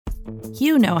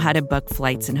You know how to book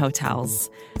flights and hotels.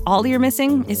 All you're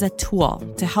missing is a tool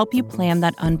to help you plan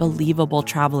that unbelievable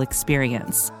travel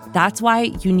experience. That's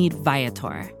why you need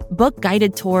Viator. Book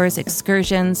guided tours,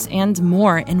 excursions, and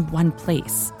more in one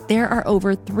place. There are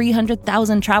over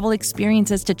 300,000 travel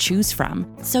experiences to choose from,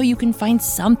 so you can find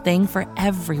something for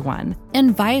everyone.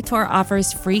 And Viator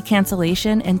offers free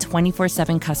cancellation and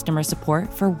 24/7 customer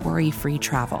support for worry-free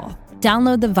travel.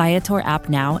 Download the Viator app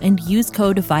now and use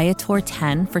code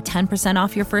Viator10 for 10%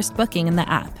 off your first booking in the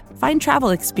app. Find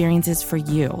travel experiences for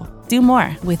you. Do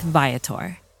more with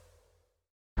Viator.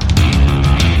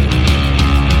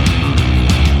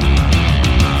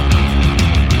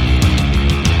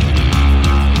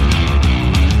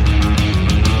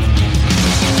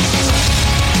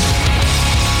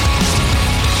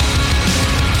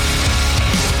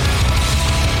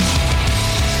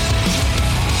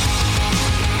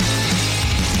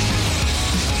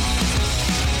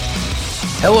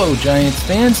 Hello, Giants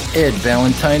fans. Ed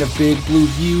Valentine of Big Blue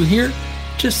View here.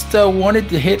 Just wanted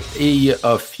to hit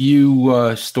a few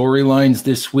storylines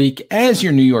this week as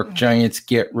your New York Giants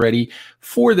get ready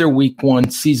for their Week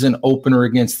 1 season opener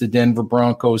against the Denver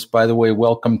Broncos. By the way,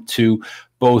 welcome to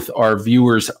both our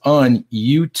viewers on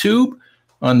YouTube,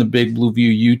 on the Big Blue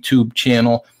View YouTube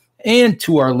channel, and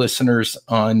to our listeners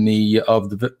on the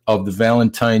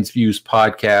Valentine's Views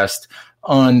podcast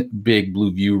on Big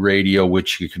Blue View Radio,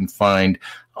 which you can find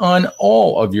on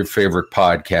all of your favorite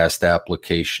podcast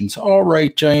applications. All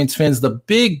right, Giants fans, the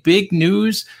big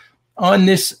news on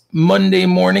this Monday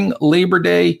morning, Labor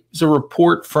Day, is a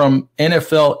report from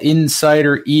NFL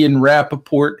insider Ian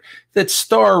Rappaport that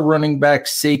star running back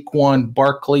Saquon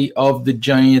Barkley of the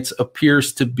Giants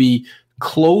appears to be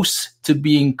close to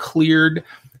being cleared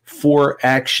for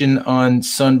action on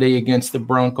Sunday against the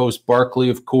Broncos. Barkley,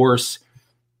 of course,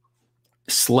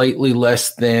 slightly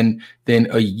less than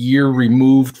a year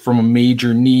removed from a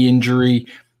major knee injury,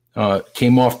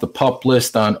 came off the PUP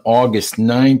list on August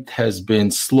 9th, has been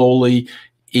slowly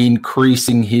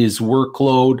increasing his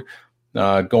workload,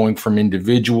 going from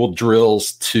individual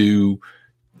drills to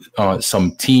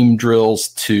some team drills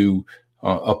to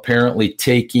apparently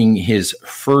taking his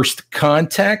first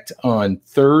contact on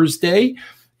Thursday.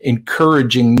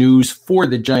 Encouraging news for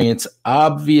the Giants,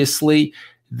 obviously,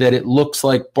 that it looks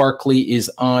like Barkley is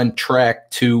on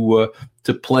track to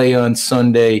play on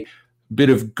Sunday. Bit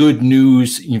of good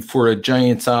news for a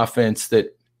Giants offense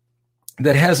that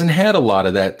hasn't had a lot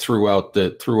of that throughout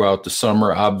the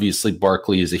summer. Obviously,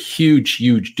 Barkley is a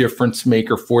huge difference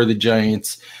maker for the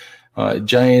Giants.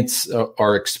 Giants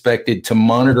are expected to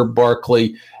monitor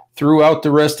Barkley throughout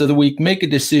the rest of the week, make a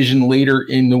decision later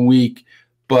in the week.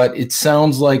 But it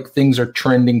sounds like things are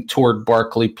trending toward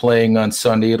Barkley playing on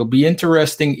Sunday. It'll be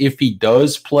interesting if he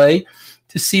does play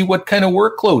to see what kind of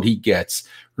workload he gets.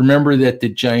 Remember that the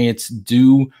Giants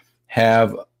do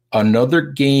have another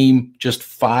game just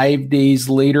 5 days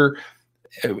later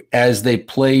as they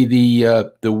play the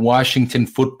Washington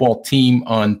football team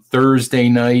on Thursday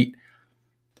night.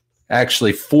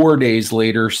 Actually, 4 days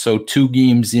later, so two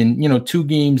games in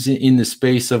the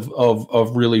space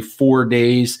of really 4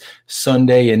 days,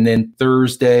 Sunday and then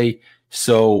Thursday.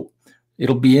 So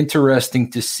it'll be interesting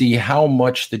to see how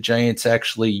much the Giants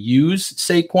actually use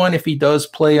Saquon if he does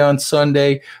play on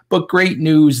Sunday. But great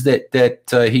news that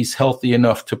he's healthy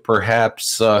enough to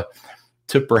perhaps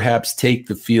take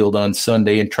the field on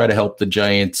Sunday and try to help the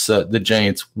Giants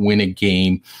win a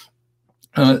game.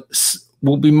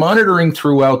 We'll be monitoring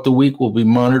throughout the week. We'll be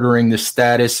monitoring the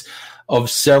status of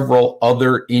several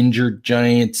other injured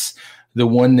Giants. The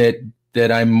one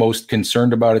that I'm most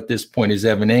concerned about at this point is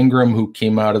Evan Engram, who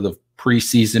came out of the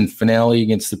preseason finale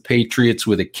against the Patriots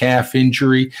with a calf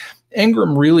injury.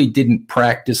 Engram really didn't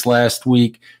practice last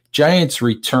week. Giants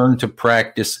returned to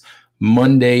practice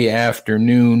Monday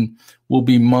afternoon. We'll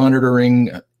be monitoring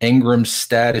Engram's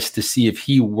status to see if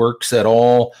he works at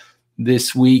all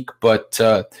this week, but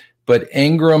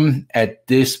Engram, at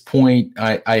this point,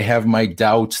 I have my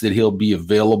doubts that he'll be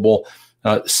available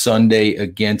Sunday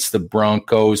against the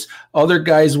Broncos. Other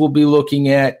guys we'll be looking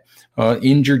at,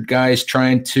 injured guys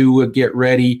trying to get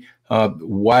ready,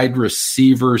 wide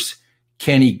receivers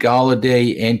Kenny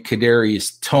Golladay and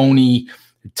Kadarius Toney,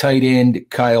 tight end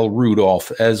Kyle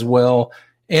Rudolph as well,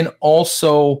 and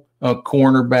also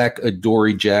cornerback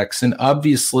Adoree Jackson.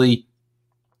 Obviously,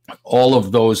 all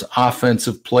of those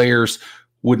offensive players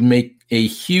would make a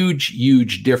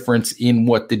huge difference in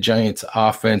what the Giants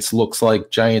offense looks like.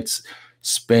 Giants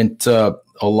spent a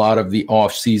lot of the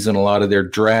offseason, a lot of their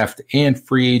draft and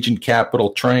free agent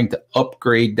capital trying to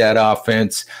upgrade that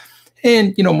offense.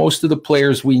 And, most of the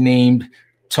players we named,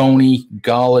 Toney,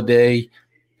 Golladay,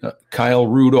 Kyle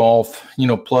Rudolph,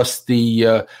 plus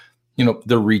the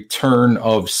return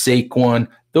of Saquon.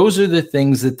 Those are the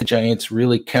things that the Giants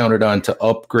really counted on to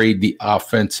upgrade the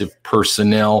offensive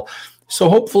personnel. So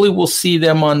hopefully we'll see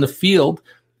them on the field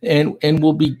and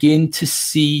we'll begin to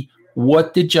see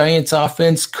what the Giants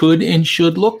offense could and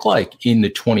should look like in the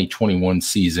 2021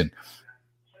 season.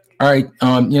 All right.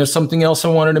 Something else I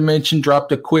wanted to mention,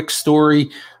 dropped a quick story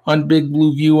on Big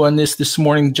Blue View on this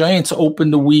morning. Giants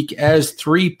opened the week as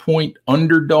 3-point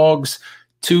underdogs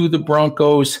to the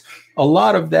Broncos. A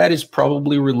lot of that is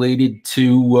probably related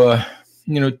to,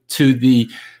 to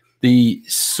the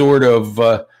sort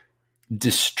of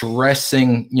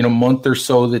distressing, month or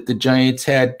so that the Giants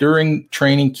had during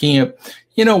training camp,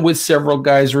 with several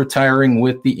guys retiring,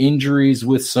 with the injuries,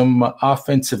 with some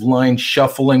offensive line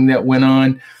shuffling that went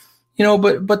on,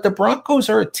 but the Broncos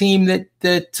are a team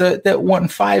that won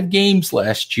 5 games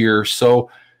last year. So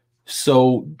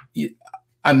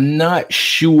I'm not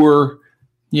sure,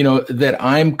 that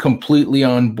I'm completely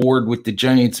on board with the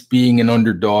Giants being an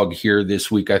underdog here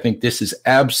this week. I think this is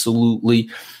absolutely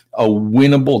a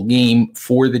winnable game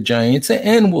for the Giants,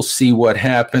 and we'll see what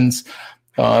happens.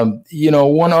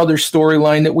 One other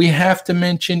storyline that we have to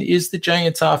mention is the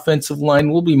Giants offensive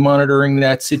line. We'll be monitoring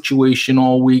that situation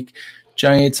all week.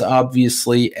 Giants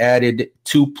obviously added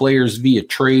 2 players via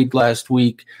trade last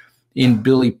week in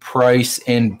Billy Price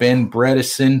and Ben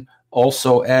Bredeson.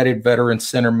 Also added veteran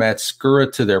center Matt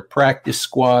Skura to their practice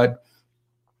squad.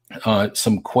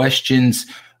 Some questions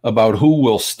about who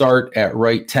will start at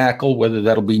right tackle, whether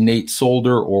that'll be Nate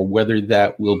Solder or whether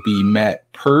that will be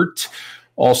Matt Pert.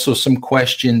 Also some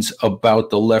questions about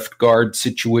the left guard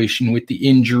situation with the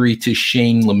injury to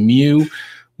Shane Lemieux.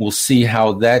 We'll see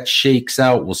how that shakes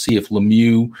out. We'll see if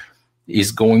Lemieux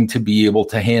is going to be able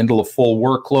to handle a full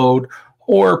workload,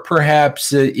 or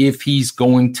perhaps if he's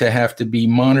going to have to be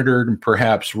monitored and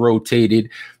perhaps rotated,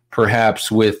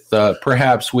 perhaps with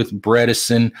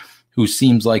Bredeson, who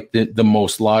seems like the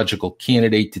most logical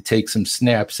candidate to take some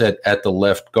snaps at the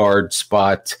left guard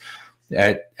spot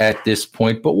at this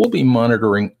point. But we'll be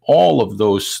monitoring all of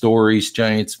those stories,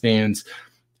 Giants fans.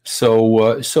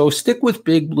 So stick with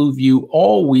Big Blue View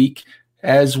all week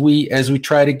as we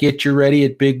try to get you ready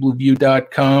at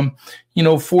bigblueview.com,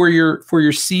 for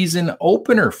your season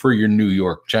opener for your New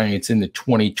York Giants in the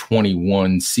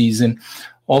 2021 season.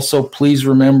 Also, please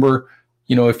remember,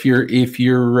 if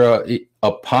you're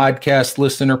a podcast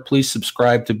listener, please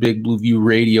subscribe to Big Blue View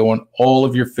Radio on all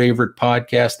of your favorite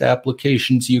podcast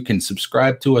applications. You can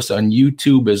subscribe to us on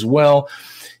YouTube as well.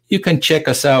 You can check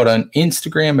us out on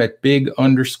Instagram at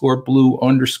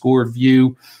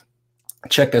big_blue_view.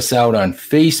 Check us out on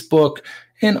Facebook.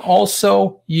 And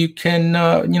also you can,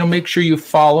 make sure you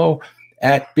follow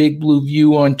at Big Blue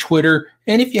View on Twitter.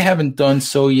 And if you haven't done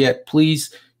so yet,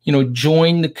 please,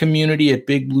 join the community at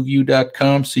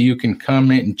bigblueview.com so you can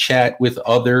comment and chat with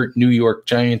other New York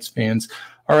Giants fans.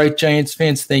 All right, Giants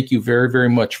fans, thank you very, very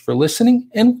much for listening,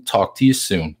 and we'll talk to you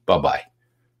soon. Bye-bye.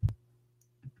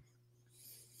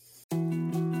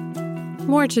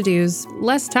 More to-dos,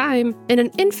 less time, and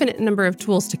an infinite number of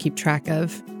tools to keep track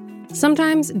of.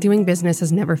 Sometimes doing business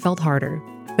has never felt harder,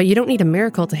 but you don't need a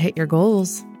miracle to hit your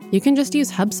goals. You can just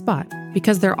use HubSpot,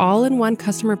 because their all-in-one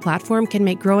customer platform can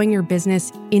make growing your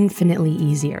business infinitely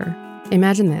easier.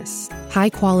 Imagine this: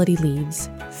 high-quality leads,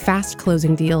 fast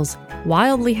closing deals,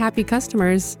 wildly happy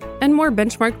customers, and more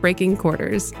benchmark-breaking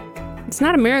quarters. It's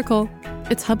not a miracle,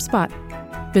 it's HubSpot.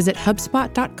 Visit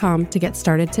HubSpot.com to get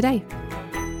started today.